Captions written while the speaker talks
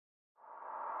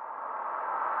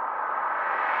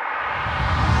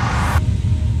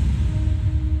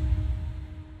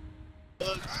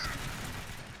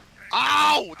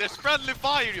there's friendly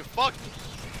fire, you fuck!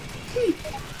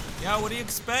 Yeah, what do you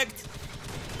expect?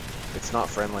 It's not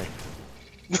friendly.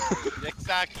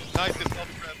 Exactly, Nite is not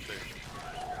friendly.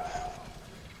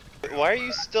 Why are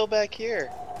you still back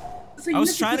here? I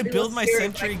was trying to build my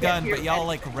sentry gun, but y'all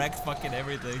like wrecked fucking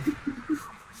everything.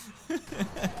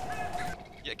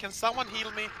 Yeah, can someone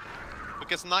heal me?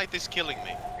 Because Nite is killing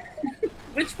me.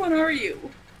 Which one are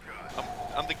you?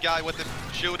 I'm the guy with the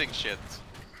shooting shit.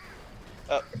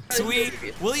 Sweet,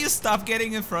 will you stop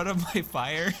getting in front of my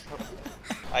fire?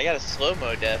 I got a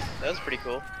slow-mo death. That was pretty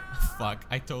cool. Fuck,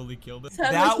 I totally killed it.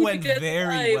 How That much went you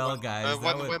very well, guys.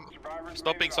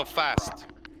 Stop being so fast.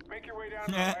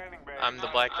 I'm the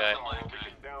black guy.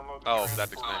 Oh,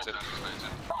 that explains it.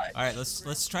 Alright,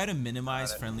 let's try to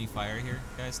minimize friendly fire here,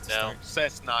 guys, to start.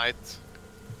 Says Nite.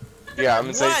 Yeah, I'm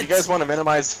gonna say, if you guys want to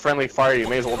minimize friendly fire, you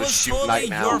may as well It was just shoot totally Nite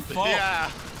now. your fault. Yeah.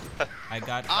 I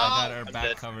got our back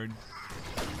dead. covered.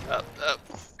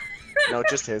 No,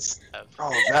 just his.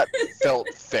 Oh, that felt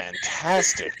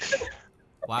fantastic.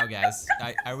 Wow, guys,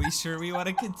 are we sure we want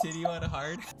to continue on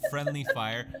hard? Friendly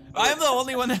fire. I'm the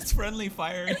only one that's friendly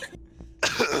fire.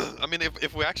 I mean,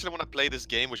 if we actually want to play this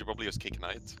game, we should probably just kick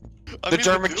Nite. The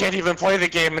German can't even play the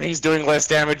game, and he's doing less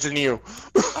damage than you.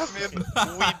 I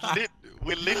mean,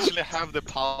 we literally have the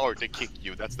power to kick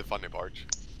you. That's the funny part.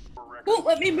 Don't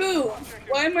let me move!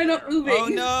 Why am I not moving? Oh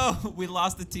no, we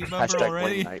lost the team member Hashtag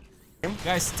already. blame Nite.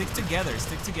 Guys, stick together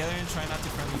and try not to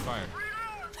friendly fire.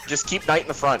 Just keep Nite in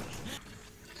the front.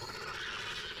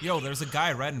 Yo, there's a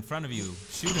guy right in front of you.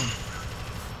 Shoot him.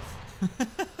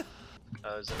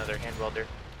 There's another hand welder.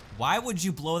 Why would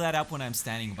you blow that up when I'm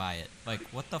standing by it? Like,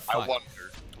 what the fuck? I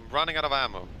wonder. I'm running out of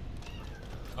ammo.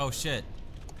 Oh shit.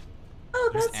 Oh,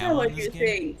 There's that's how ammo I in this do game?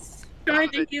 things. Trying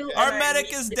to heal. Our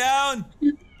medic is down!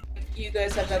 You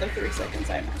guys have another 3 seconds,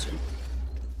 I imagine.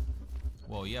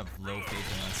 Whoa, you have low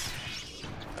faith in us.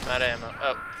 I'm out of ammo.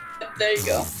 Oh. There you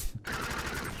go.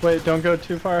 Wait, don't go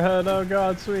too far ahead. Oh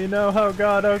god, sweet. No, oh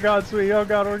god, sweet. Oh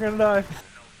god, we're gonna die.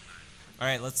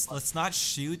 Alright, let's not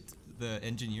shoot the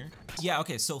engineer. Yeah,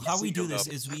 okay, so how we do this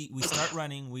is we start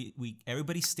running, we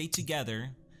everybody stay together,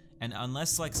 and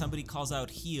unless like somebody calls out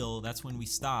heal, that's when we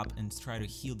stop and try to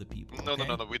heal the people. Okay?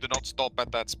 No, we do not stop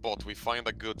at that spot. We find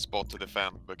a good spot to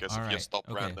defend, because if you stop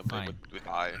randomly, we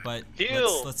die. But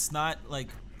Heal! let's not like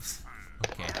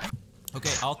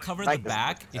Okay, I'll cover the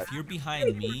back. If you're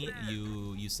behind me,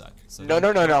 you suck. So No.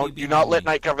 Do not let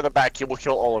Nite cover the back. He will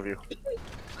kill all of you.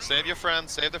 Save your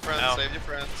friends, save the friends, save your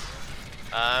friends.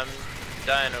 I'm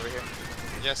dying over here.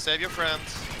 Yeah, save your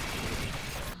friends.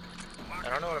 I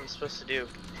don't know what I'm supposed to do.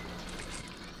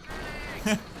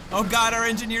 Oh god, our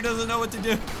engineer doesn't know what to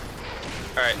do.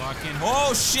 Alright. Fucking,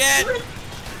 oh shit!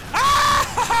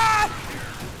 Ah!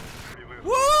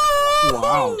 Woo!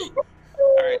 Wow.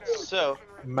 Alright, so.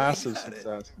 Massive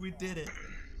success. We did it.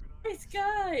 Nice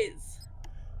guys.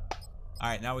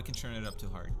 Alright, now we can turn it up to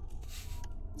hard.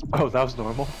 Oh, that was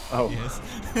normal? Oh. Yes.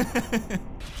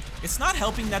 It's not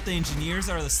helping that the engineers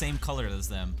are the same color as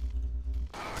them.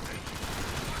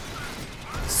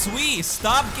 Sweet,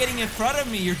 stop getting in front of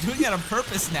me. You're doing that on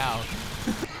purpose now.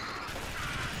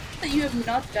 That you have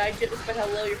not died yet despite how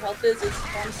low your health is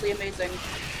honestly amazing.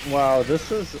 Wow,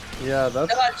 this is... Yeah,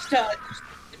 that's... Dodge.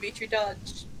 Dimitri,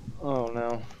 dodge. Oh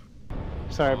no.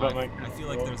 Sorry about my... I feel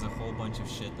like there's a whole bunch of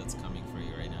shit that's coming for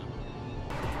you right now.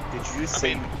 Did you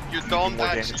say you don't more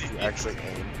actually damage to actually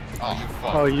aim? Oh, you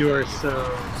fuck. Oh, you are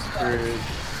so screwed.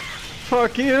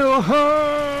 Fuck you!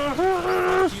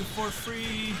 Fuck you for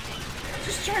free.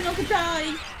 Just try not to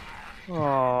die.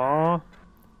 Aww.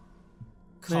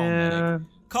 Call medic.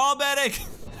 Call medic!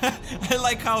 I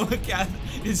like how Cat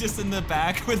is just in the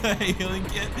back with a healing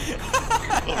kit.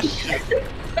 Oh shit.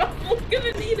 I'm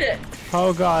gonna need it.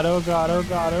 Oh god. Oh god,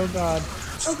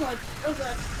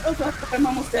 I'm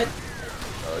almost dead.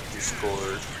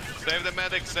 Discord. Save the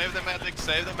medic, save the medic,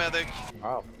 save the medic.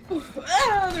 Wow.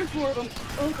 Ah, there's 4 of them.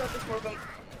 Oh god, there's 4 of them.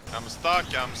 I'm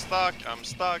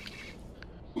stuck.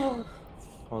 Oh.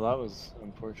 Well, that was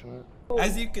unfortunate.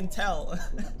 As you can tell,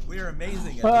 we're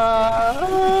amazing at Oh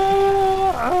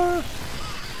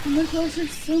my gosh,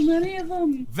 there's so many of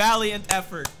them. this. Valiant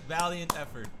effort. Valiant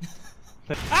effort.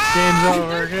 Game's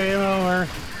over. Game over.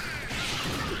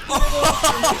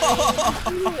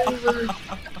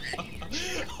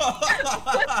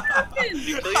 What happened?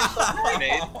 You kill yourself,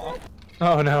 grenade.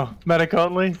 Oh no. Medic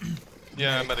only?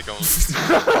 Yeah, medic only.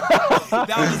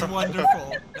 That was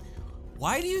wonderful.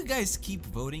 Why do you guys keep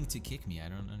voting to kick me? I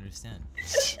don't understand.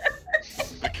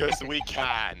 Because we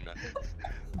can.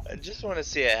 I just want to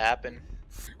see it happen.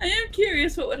 I am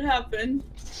curious what would happen.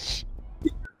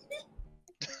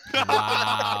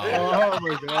 Wow. Oh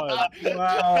my god.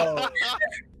 Wow.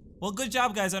 Well, good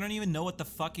job, guys. I don't even know what the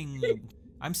fucking...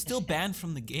 I'm still banned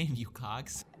from the game, you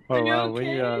cogs. Oh wow,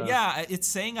 okay? Yeah, it's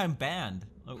saying I'm banned.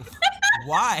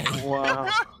 Why? Wow.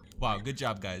 Wow, good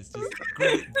job, guys.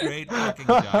 Just great fucking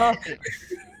job.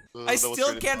 I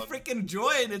still can't freaking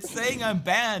join. It's saying I'm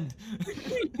banned.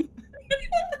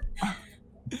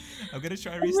 I'm gonna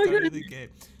try restarting the game.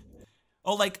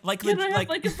 Oh, like Can I have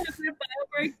like a 5-minute bio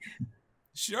break?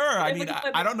 Sure. I mean,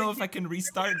 I don't know if I can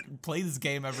restart and play this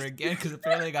game ever again because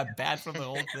apparently I got banned from the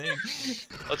whole thing.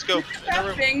 Let's go.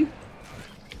 Crafting.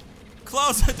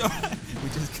 Close the door.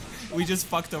 We just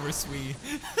fucked over Sui.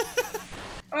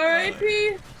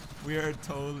 R.I.P. We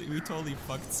totally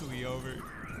fucked Sui over.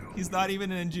 He's not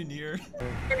even an engineer.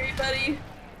 Everybody.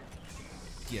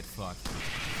 Get fucked.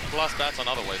 The last bat's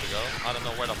another way to go. I don't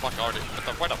know where the fuck are they.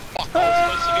 Where the fuck I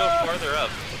was supposed to go farther up.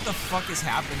 What the fuck is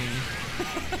happening?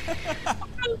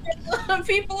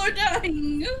 People are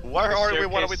dying. Where are we?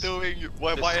 What are we doing?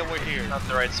 Why are we here? Not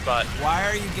the right spot. Why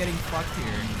are you getting fucked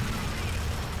here?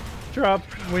 Drop.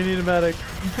 We need a medic.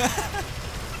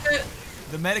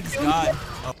 The medic's gone.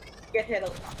 Oh. Get hit a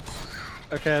lot.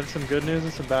 Okay, I have some good news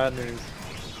and some bad news.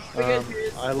 The good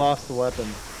news. I lost the weapon.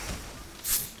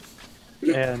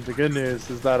 And the good news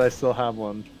is that I still have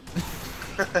one.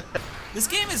 This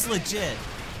game is legit.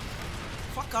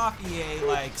 Fuck off, EA.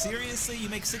 Like, seriously, you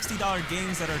make $60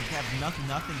 games that have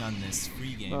nothing on this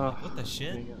free game. What the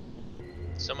shit?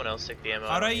 Someone else take the ammo.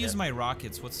 How do I use my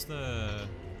rockets? What's the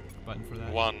button for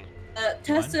that? 1.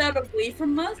 Test it out away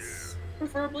from us,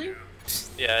 preferably.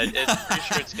 Yeah, it's pretty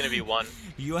sure it's gonna be 1.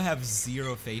 You have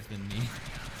zero faith in me.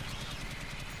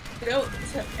 I don't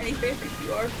have any faith that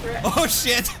you are correct. Oh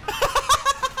shit!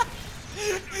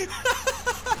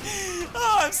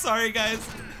 Oh, I'm sorry, guys.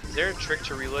 Is there a trick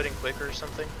to reloading quicker or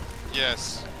something?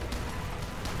 Yes.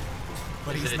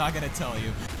 But he's not gonna tell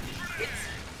you.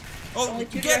 Oh,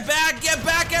 Get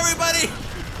back, everybody!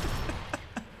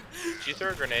 Did you throw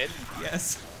a grenade?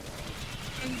 Yes.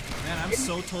 Man, I'm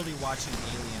so totally watching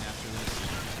Alien after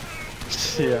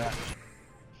this. Yeah.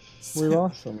 We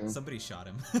lost someone. Somebody shot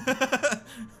him.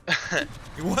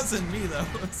 It wasn't me though,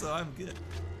 so I'm good.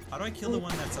 How do I kill the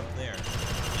one that's up there?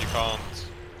 You can't.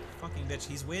 Fucking bitch,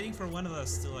 he's waiting for one of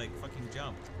us to like fucking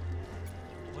jump.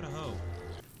 What a hoe.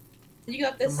 You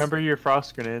got this. Remember your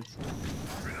frost grenades.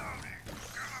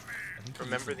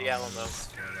 Remember the Alamo.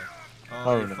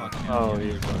 Oh no. Oh,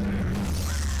 you're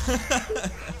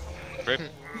Rip.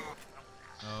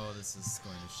 Oh, this is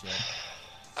going to shit.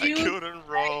 I couldn't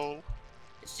roll.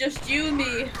 It's just you and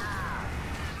me.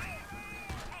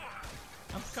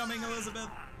 I'm coming, Elizabeth.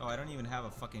 Oh, I don't even have a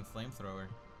fucking flamethrower.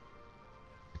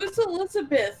 Who's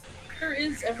Elizabeth? Where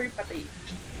is everybody?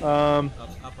 Up.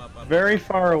 Very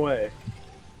far away.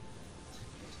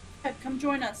 Come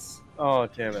join us. Oh,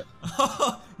 damn it.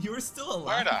 You were still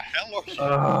Where alive. the hell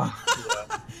are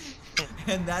you?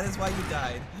 And that is why you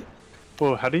died.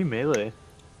 Whoa, how do you melee?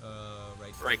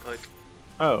 Right click.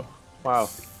 Oh, wow.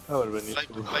 That would have been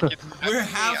useful. We're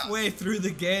halfway through the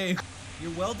game.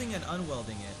 You're welding and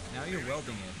unwelding it. Now you're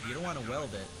welding it. You don't want to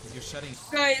weld it because you're shutting.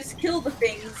 Guys, kill the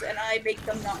things, and I make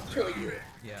them not kill you.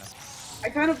 Yeah. I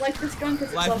kind of like this gun because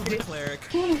it's Life of the lovely. cleric.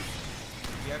 You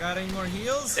got any more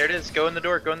heals? There it is. Go in the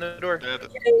door. Go in the door. Dead.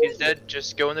 He's dead.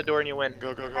 Just go in the door and you win.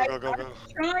 Go. I'm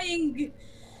trying.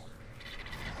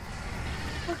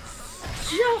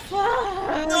 Jaffa!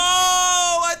 No!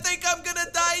 I think I'm gonna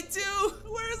die too!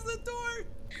 Where's the door?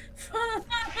 Fuck!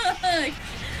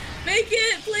 Make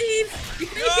it, please! You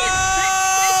can make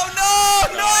No!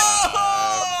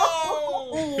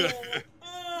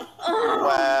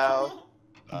 Wow.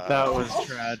 That was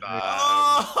tragic.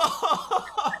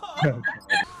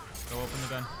 Go open the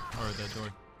gun. Or the door.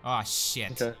 Oh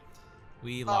shit. Okay.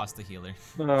 We lost the healer.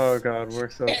 Oh god, we're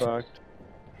so fucked.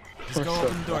 Just go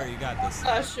open the door. You got this.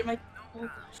 Gosh, my... Oh,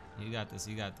 gosh. You got this.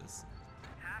 You got this.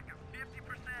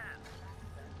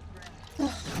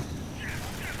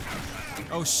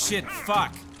 Oh shit,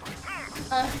 fuck.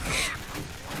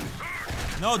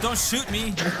 No, don't shoot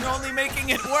me. You're only making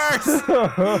it worse.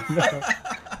 Oh, no.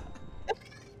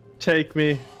 Take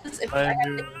me. If I have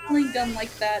a killing gun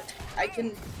like that, I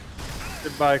can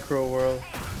Goodbye, cruel world.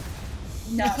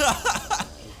 not.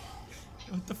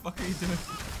 What the fuck are you doing?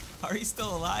 Are you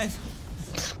still alive?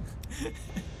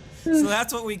 So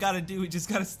that's what we gotta do. We just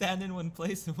gotta stand in one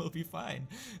place and we'll be fine.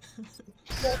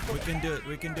 We can do it.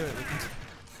 We can do it. We can.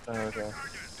 Okay.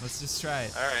 Let's just try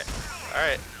it.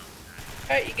 Alright.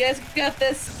 Alright, you guys got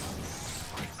this.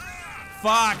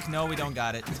 Fuck! No, we don't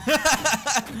got it.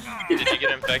 Did you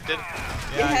get infected?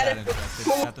 Yeah, I got infected.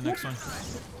 Got the next one.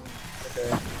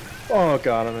 Okay. Oh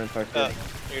god, I'm infected.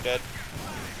 You're dead.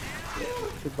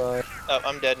 Goodbye. Oh,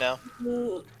 I'm dead now.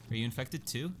 Are you infected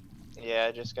too? Yeah,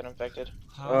 I just got infected.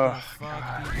 How the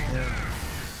fuck,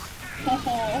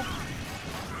 people?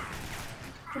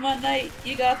 Come on, Nite.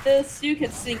 You got this. You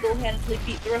can single-handedly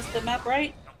beat the rest of the map,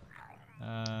 right?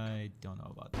 I don't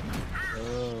know about that.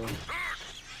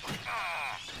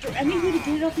 Is there any way to get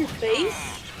it off your face?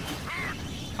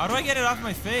 How do I get it off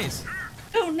my face?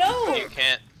 Oh no! You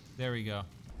can't. There we go.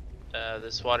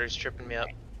 This water's tripping me up.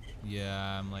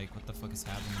 Yeah, I'm like, what the fuck is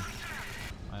happening?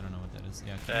 I don't know what that is.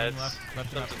 Yeah, keep going left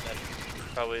and up. Something that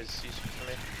probably is useful for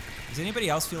me. Does anybody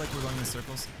else feel like we're going in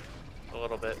circles? A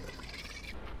little bit.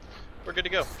 We're good to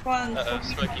go. Fun.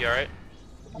 Smokey, alright?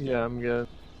 Yeah, I'm good.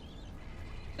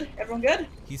 Everyone good?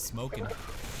 He's smoking.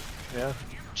 Yeah.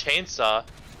 Chainsaw?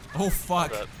 Oh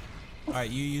fuck! Alright,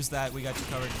 you use that, we got you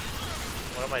covered.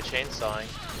 What am I chainsawing?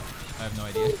 I have no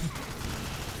idea.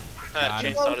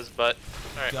 Chainsawed his butt.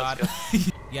 Alright, let's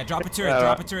go. Yeah, drop a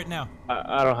turret now.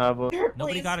 I don't have one.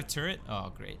 Nobody got a turret?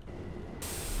 Oh, great.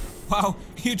 Wow,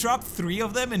 you dropped 3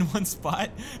 of them in one spot?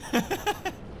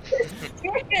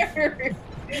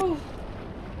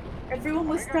 Everyone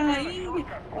was dying.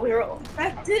 We were all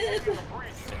infected.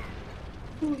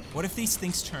 What if these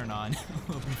things turn on?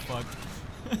 We'll be fucked.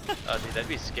 Oh, dude, that'd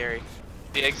be scary.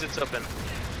 The exit's open.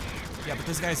 Yeah, but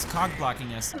this guy's cog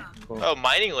blocking us. Cool. Oh,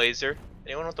 mining laser.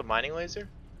 Anyone want the mining laser?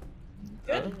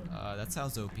 Good. That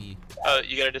sounds OP. Oh,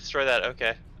 you gotta destroy that.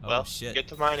 Okay. Oh, Well, shit. get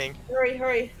to mining. Hurry,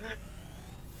 hurry.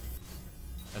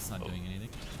 That's not doing anything.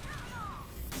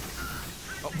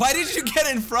 Oh, why did you get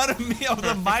in front of me of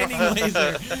the mining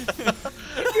laser?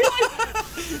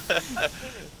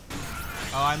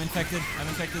 Oh, I'm infected. I'm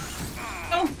infected.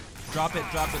 Oh. Drop it,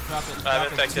 drop it, drop it. I'm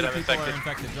drop infected, it. I'm Two people infected. are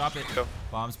infected. Drop it. Go.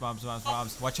 Bombs, bombs, bombs,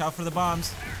 bombs. Watch out for the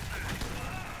bombs.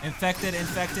 Infected,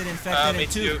 infected, infected. Me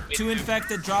And too, me two too.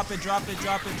 infected. Drop it, drop it,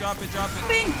 drop it, drop it, drop it.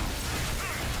 Bing.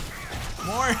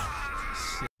 More.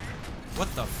 Shit.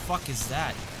 What the fuck is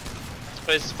that?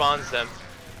 But it spawns them.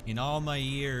 In all my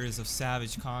years of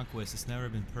Savage Conquest, it's never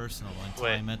been personal until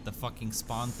I met the fucking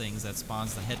spawn things that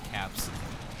spawns the head caps.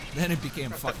 Then it became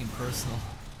fucking personal.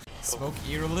 Smokey,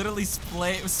 you're literally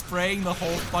spraying the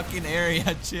whole fucking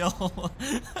area. Chill.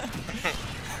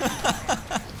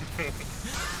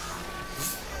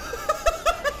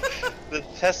 The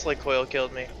Tesla coil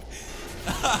killed me.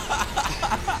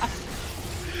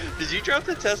 Did you drop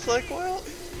the Tesla coil?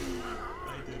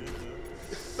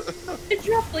 I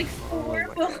dropped like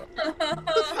 4.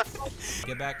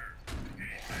 Get back.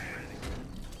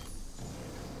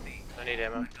 I need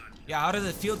ammo. Yeah, how does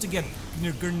it feel to get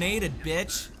grenaded,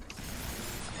 bitch?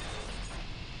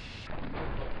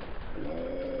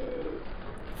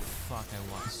 Fuck,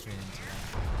 I walked straight into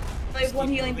that. I have one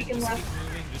healing beacon left.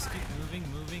 Just keep moving,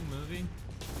 moving, moving.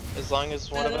 As long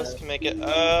as one of us can make it.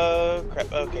 Oh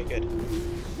crap. Okay, good.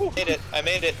 Made it. I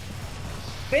made it.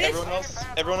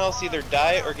 Everyone else either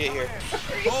die or get here.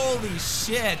 Holy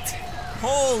shit!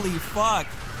 Holy fuck!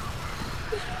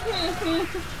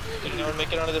 Did anyone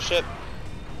make it onto the ship?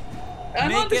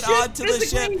 Make it onto the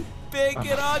ship! Make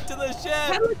it onto the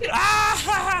ship! Ah!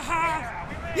 Ha, ha,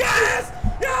 ha. Yes!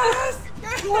 Yes!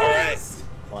 Yes!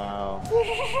 Wow.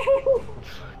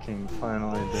 Fucking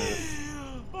finally did it.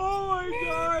 Oh my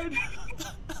god!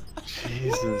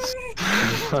 Jesus.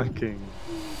 Fucking.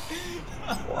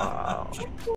 Wow.